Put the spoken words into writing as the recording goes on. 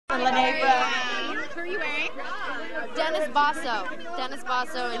Lene Brooks. Who are you wearing? Dennis Basso. Dennis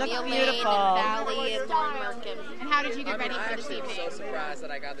Basso and Neil Lane and Valley and Lauren Merkin. And how did you get ready for this I'm evening? so surprised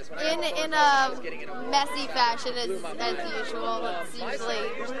that I got this one. In a messy fashion as usual. It's usually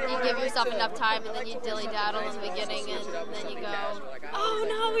you give yourself enough time and then you dilly-daddle in the beginning and then you go, oh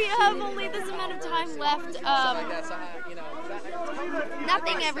no, we have only this amount of time left.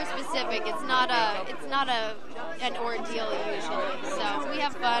 Nothing ever specific. It's not an ordeal usually. So we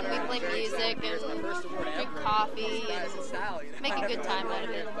have fun. We play music and drink coffee and make a good time out of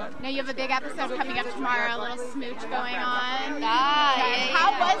it. Now you have a big episode coming up tomorrow, a little smooch going on. Yeah.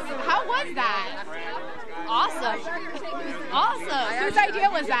 How was that? Awesome. Awesome. Whose idea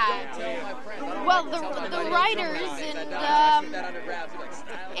was that? Well, the writers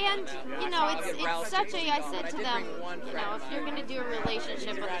and you know, it's such a, I said to them, you know, if you're going to do a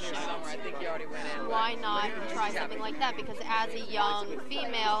relationship on the show, why not try something like that? Because as a young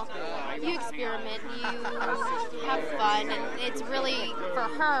female, you experiment, you have fun, and it's really, for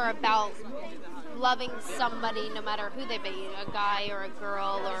her, about loving somebody no matter who they be, a guy or a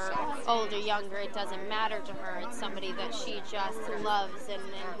girl or old or younger, it doesn't matter to her. It's somebody that she just loves and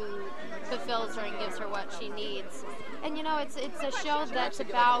who fulfills her and gives her what she needs. And you know, it's a show that's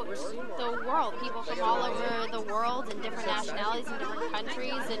about the world, people from all over the world and different nationalities and different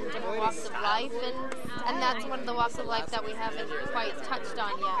countries and different walks of life, and that's one of the walks of life that we haven't quite touched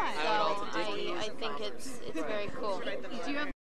on yet. So I think it's very cool. Do you have